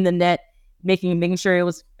the net, making sure it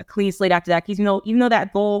was a clean slate after that. Because even though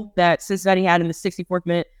that goal that Cincinnati had in the 64th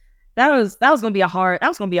minute, that was gonna be a hard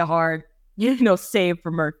save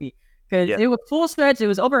for Murphy. Because it was full stretch. It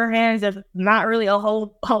was over her hands. There's not really a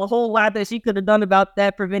whole lot that she could have done about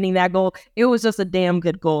that, preventing that goal. It was just a damn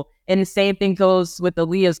good goal. And the same thing goes with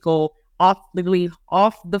Aliyah's goal, off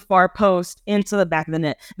the far post into the back of the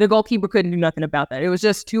net. The goalkeeper couldn't do nothing about that. It was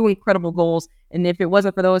just 2 incredible goals. And if it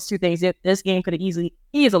wasn't for those 2 things, this game could have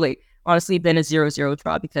easily, honestly, been a 0-0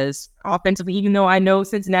 draw. Because offensively, even though I know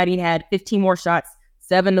Cincinnati had 15 more shots,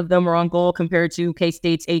 7 of them were on goal compared to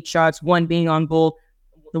K-State's 8 shots, 1 being on goal.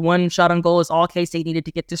 The 1 shot on goal is all K-State needed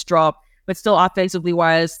to get this draw. But still, offensively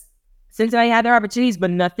wise, Cincinnati had their opportunities, but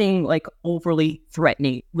nothing overly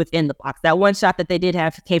threatening within the box. That 1 shot that they did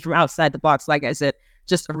have came from outside the box. Like I said,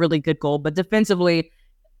 just a really good goal. But defensively,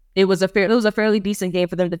 it was a fairly decent game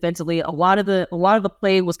for them defensively. A lot of the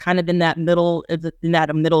play was kind of in that middle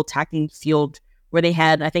attacking field where they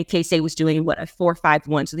had, I think K-State was doing a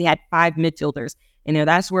 4-5-1. So they had 5 midfielders. And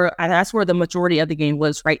that's where the majority of the game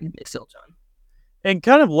was, right in midfield, John. And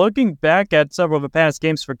kind of looking back at several of the past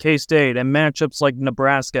games for K-State and matchups like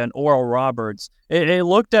Nebraska and Oral Roberts, it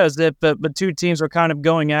looked as if the 2 teams were kind of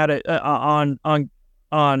going at it on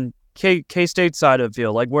K-State side of the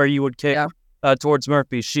field, like where you would kick towards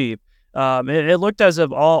Murphy Sheep. It looked as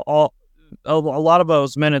if a lot of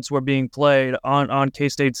those minutes were being played on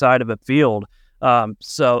K-State side of the field.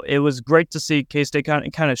 So it was great to see K-State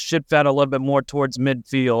kind of shift that a little bit more towards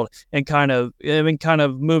midfield and kind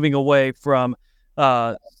of moving away from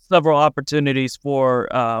several opportunities for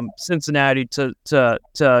Cincinnati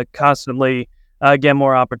to constantly get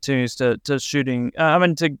more opportunities to shooting.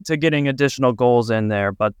 To getting additional goals in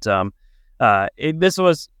there. But this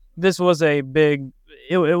was a big.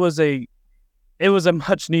 It was a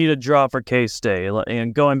much needed draw for K-State.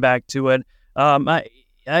 And going back to it,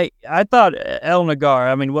 I thought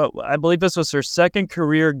El-Naggar. I believe this was her second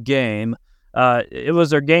career game. It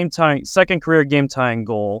was her second career game tying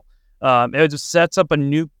goal. It just sets up a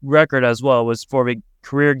new record as well. It was for the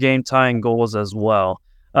career game tying goals as well.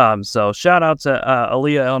 So shout out to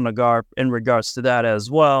Aliyah El-Naggar in regards to that as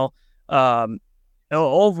well.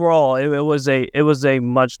 Overall, it was a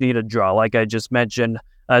much needed draw, like I just mentioned,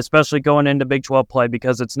 especially going into Big 12 play,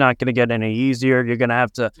 because it's not going to get any easier. You're going to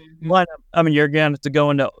have to line up. You're going to have to go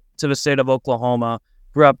into the state of Oklahoma,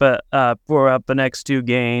 for up the next 2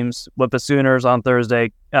 games with the Sooners on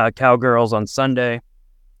Thursday, Cowgirls on Sunday.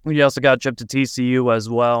 We also got a trip to TCU as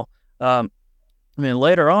well.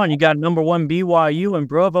 Later on, you got number 1 BYU and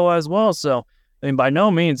Provo as well. So, by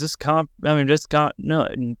no means let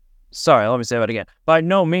me say that again. By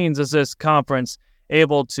no means is this conference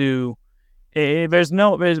able to. There's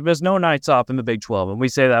no nights off in the Big 12, and we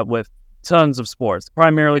say that with tons of sports,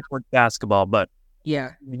 primarily for basketball. But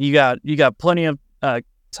yeah, you got plenty of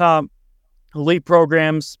top elite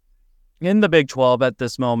programs in the Big 12 at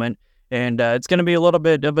this moment, and it's going to be a little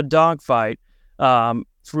bit of a dogfight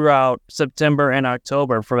throughout September and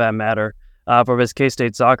October, for that matter, for this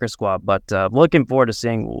K-State soccer squad. But looking forward to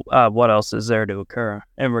seeing what else is there to occur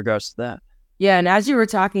in regards to that. Yeah, and as you were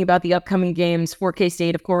talking about the upcoming games for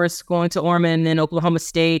K-State, of course, going to Ormond, then Oklahoma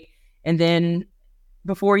State, and then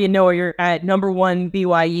before you know it, you're at number 1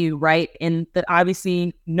 BYU, right? And that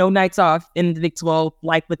obviously no nights off in the Big 12,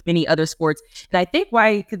 like with many other sports. And I think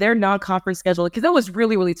why their non-conference schedule, because that was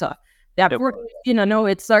really, really tough. That I know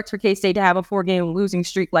it sucks for K-State to have a 4-game losing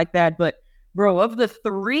streak like that, but bro, of the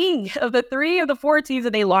 4 teams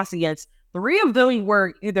that they lost against, 3 of them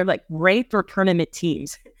were either like ranked or tournament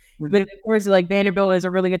teams. But of course, like Vanderbilt is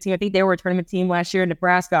a really good team. I think they were a tournament team last year.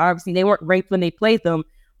 Nebraska, obviously, they weren't ranked when they played them,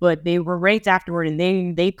 but they were ranked afterward, and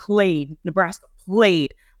Nebraska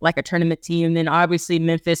played like a tournament team. And then obviously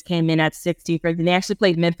Memphis came in at 16th ranked, and they actually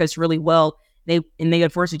played Memphis really well. They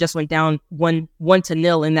unfortunately just went down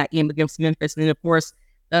 1-0 in that game against Memphis. And then of course,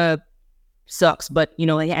 sucks, but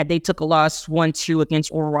they took a loss 1-2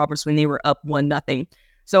 against Oral Roberts when they were up 1-0.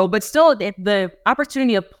 So, but still, the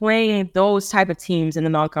opportunity of playing those type of teams in the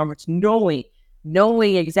non-conference, knowing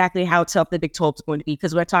exactly how tough the Big 12 is going to be.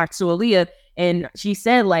 Because when I talked to Aliyah, and she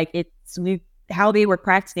said how they were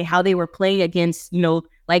practicing, how they were playing against,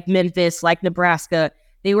 like Memphis, like Nebraska.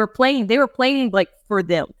 They were playing like for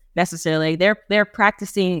them necessarily. They're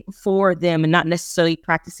practicing for them and not necessarily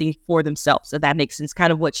practicing for themselves. So that makes sense.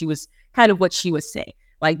 Kind of what she was saying.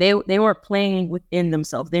 Like they weren't playing within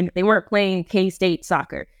themselves. They weren't playing K-State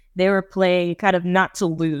soccer. They were playing kind of not to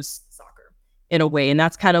lose soccer in a way. And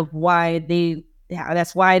that's kind of why they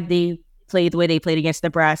played the way they played against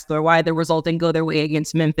Nebraska, or why the result didn't go their way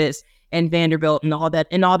against Memphis and Vanderbilt and all that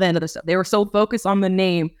other stuff. They were so focused on the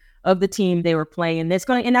name of the team they were playing, and that's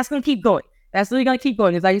going to keep going. That's really going to keep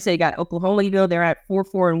going. Because like you say, you got Oklahoma, they're at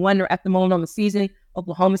 4-4-1 at the moment on the season.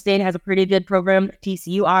 Oklahoma State has a pretty good program.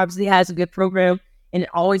 TCU obviously has a good program. And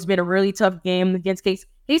it's always been a really tough game against K-State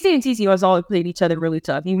and TCU has always played each other really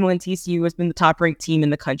tough. Even when TCU has been the top-ranked team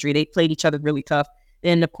in the country, they played each other really tough.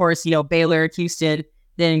 Then, of course, Baylor, Houston,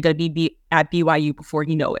 then going to be at BYU before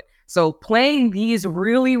you know it. So playing these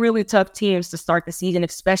really, really tough teams to start the season,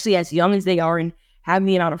 especially as young as they are, and having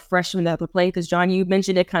the amount of freshmen that would play. Because, John, you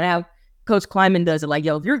mentioned it, kind of how Coach Kleiman does it. Like,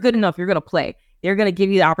 if you're good enough, you're going to play. They're going to give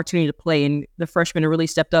you the opportunity to play. And the freshmen have really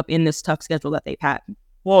stepped up in this tough schedule that they've had.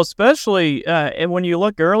 Well, especially when you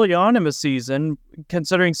look early on in the season,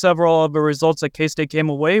 considering several of the results that K-State came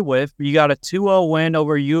away with, you got a 2-0 win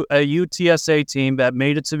over a UTSA team that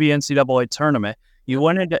made it to the NCAA tournament. You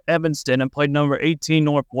went into Evanston and played number 18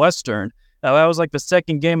 Northwestern. That was like the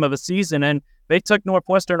second game of the season, and they took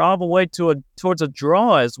Northwestern all the way towards a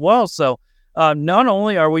draw as well. So not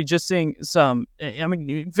only are we just seeing a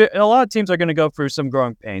lot of teams are going to go through some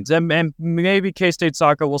growing pains, and maybe K-State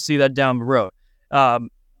soccer will see that down the road.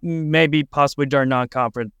 Maybe possibly during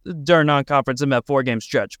non-conference in that 4-game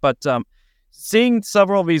stretch. But seeing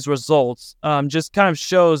several of these results just kind of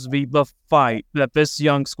shows the fight that this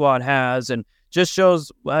young squad has, and just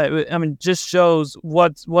shows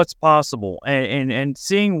what's possible, and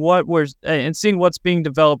seeing what's being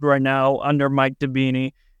developed right now under Mike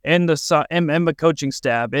Dabini and the coaching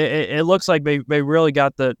staff. It looks like they really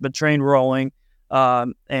got the train rolling,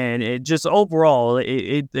 and it just overall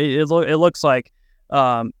it looks like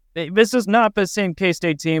this is not the same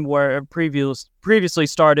K-State team where it previously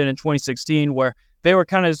started in 2016, where they were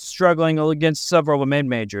kind of struggling against several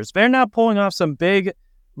mid-majors. They're now pulling off some big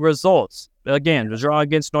results. Again, the draw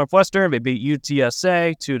against Northwestern, they beat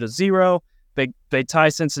UTSA 2-0. They tie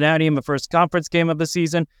Cincinnati in the first conference game of the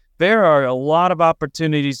season. There are a lot of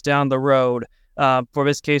opportunities down the road for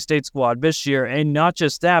this K-State squad this year, and not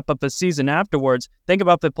just that, but the season afterwards. Think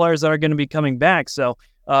about the players that are going to be coming back. So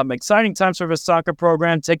exciting times for the soccer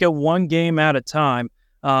program. Take it one game at a time,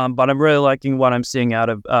 but I'm really liking what I'm seeing out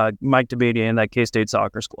of Mike Dabini and that K-State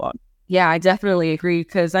soccer squad. Yeah, I definitely agree,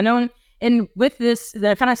 because I know, and with this,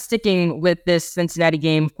 they're kind of sticking with this Cincinnati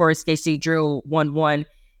game. Of course, K-State drew 1-1.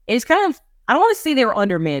 It's kind of, I don't want to say they were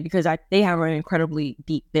undermanned, because they have an incredibly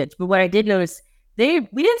deep bench. But what I did notice, we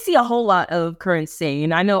didn't see a whole lot of Curran Singh.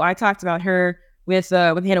 And I know I talked about her with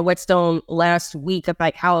Hannah Whetstone last week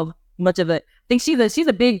about how much of I think she's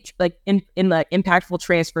a big impactful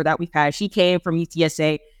transfer that we've had. She came from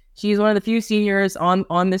UTSA. She's one of the few seniors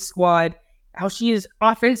on this squad. How she is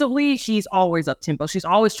offensively, she's always up tempo. She's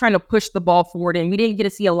always trying to push the ball forward, and we didn't get to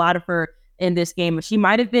see a lot of her in this game. She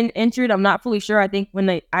might have been injured. I'm not fully sure. I think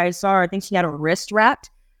when I saw her, I think she had her wrist wrapped,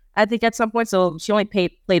 I think at some point. So she only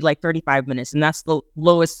played like 35 minutes, and that's the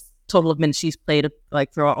lowest total of minutes she's played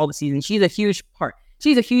like throughout all the season. She's a huge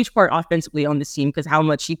part offensively on this team because how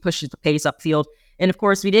much she pushes the pace upfield. And of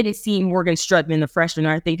course, we didn't see Morgan Strutman, the freshman,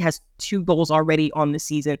 I think has 2 goals already on the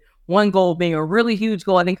season. 1 goal being a really huge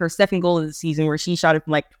goal. I think her second goal of the season where she shot it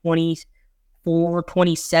from like 24,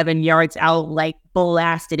 27 yards out, like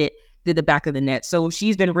blasted it to the back of the net. So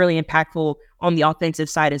she's been really impactful on the offensive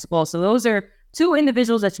side as well. So those are 2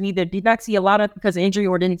 individuals that you either did not see a lot of because of injury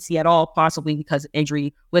or didn't see at all, possibly because of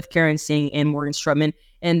injury with Karen Singh and Morgan Strutman.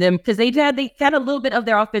 And them, because they had a little bit of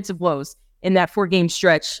their offensive woes in that 4-game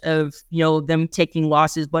stretch of, them taking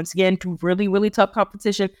losses once again to really, really tough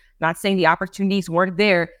competition. Not saying the opportunities weren't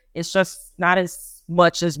there. It's just not as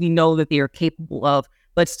much as we know that they are capable of,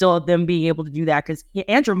 but still them being able to do that. Because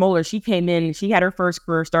Andrea Moeller, she came in, she had her first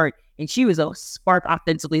career start, and she was a spark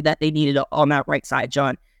offensively that they needed on that right side,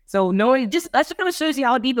 John. So knowing that just kind of shows you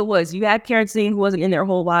how deep it was. You had Karen Singh, who wasn't in there a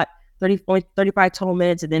whole lot, 35 total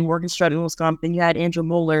minutes, and then Morgan Strutman was gone. Then you had Andrea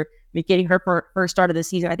Moeller getting her first start of the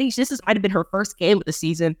season. I think this might have been her first game of the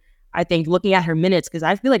season. I think looking at her minutes, because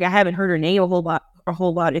I feel like I haven't heard her name a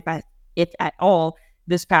whole lot, if at all,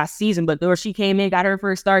 this past season. But where she came in, got her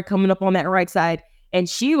first start coming up on that right side, and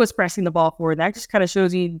she was pressing the ball forward. That just kind of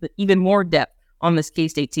shows you even more depth on this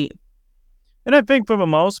K-State team. And I think for the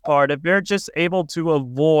most part, if they're just able to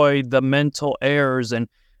avoid the mental errors and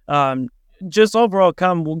just overall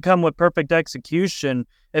come with perfect execution,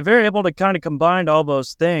 if they're able to kind of combine all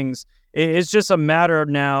those things, it's just a matter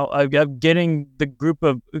now of getting the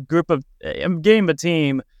getting the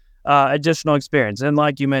team additional experience. And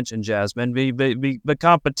like you mentioned, Jasmine, the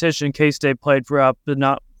competition K-State played throughout a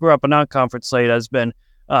non-conference slate has been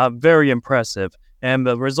very impressive. And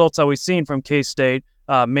the results that we've seen from K-State,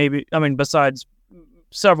 besides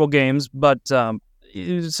several games, but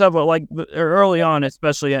several, like early on,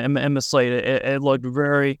 especially in the slate, it looked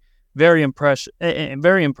very, very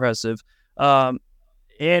impressive.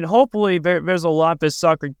 And hopefully there's a lot this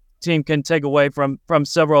soccer team can take away from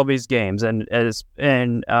several of these games.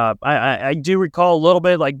 And I do recall a little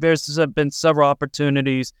bit, like there's been several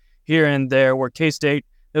opportunities here and there where K-State,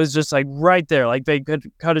 it was just like right there, like they could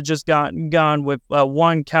have just gone with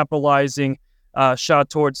one capitalizing shot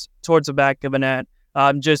towards the back of the net,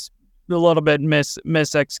 just a little bit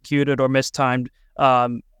mis-executed or mistimed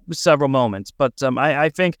several moments. But I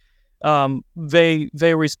think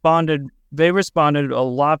they responded a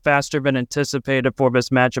lot faster than anticipated for this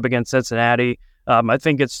matchup against Cincinnati. I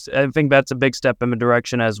think that's a big step in the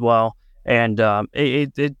direction as well. And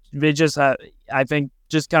they just I think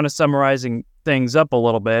just kind of summarizing things up a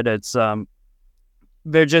little bit, it's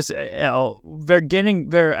they're just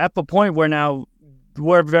they're at the point where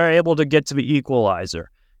they're able to get to the equalizer.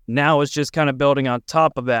 Now it's just kind of building on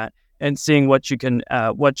top of that and seeing where you can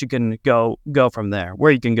go from there.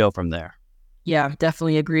 Yeah,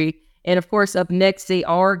 definitely agree. And of course, up next, they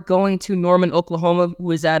are going to Norman, Oklahoma,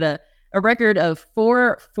 who is at a record of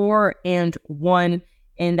 4-1,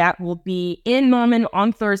 and that will be in Norman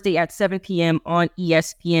on Thursday at 7 p.m. on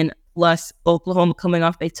ESPN+. Oklahoma coming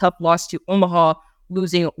off a tough loss to Omaha,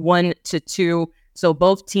 losing 1-2. So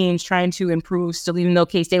both teams trying to improve. Still, even though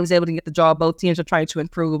K-State was able to get the draw, both teams are trying to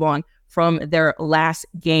improve on from their last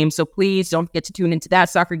game. So please don't forget to tune into that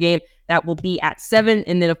soccer game. That will be at 7.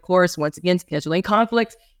 And then, of course, once again, scheduling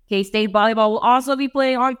conflicts, K-State volleyball will also be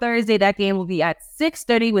playing on Thursday. That game will be at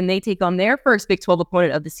 6:30 when they take on their first Big 12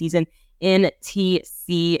 opponent of the season in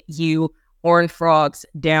TCU. Orange Frogs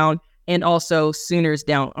down, and also Sooners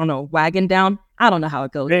down. I don't know, Wagon down? I don't know how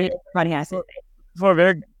it goes. Everybody has it. For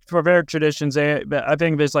their traditions, I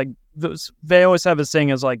think there's they always have this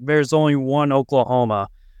thing as like there's only one Oklahoma.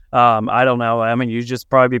 I don't know. I mean, you just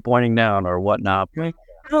probably be pointing down or whatnot. I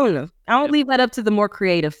don't know. I'll leave that up to the more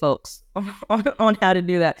creative folks on how to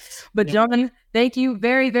do that. But John, thank you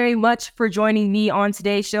very, very much for joining me on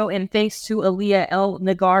today's show. And thanks to Aliyah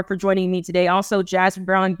El-Naggar for joining me today. Also, Jasmine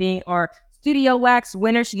Brown being our Studio Wax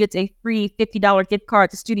winner. She gets a free $50 gift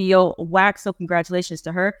card to Studio Wax. So congratulations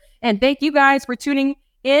to her. And thank you guys for tuning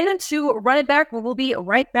in to Run It Back. We'll be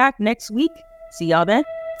right back next week. See y'all then.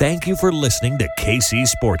 Thank you for listening to KC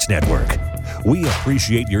Sports Network. We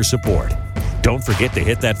appreciate your support. Don't forget to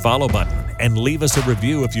hit that follow button and leave us a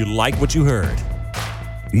review if you like what you heard.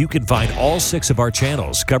 You can find all 6 of our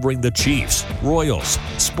channels covering the Chiefs, Royals,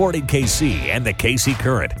 Sporting KC, and the KC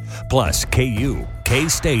Current, plus KU,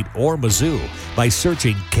 K-State, or Mizzou by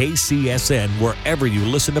searching KCSN wherever you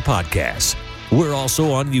listen to podcasts. We're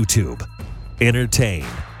also on YouTube. Entertain,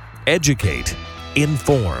 educate,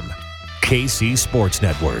 inform. KC Sports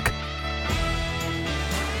Network.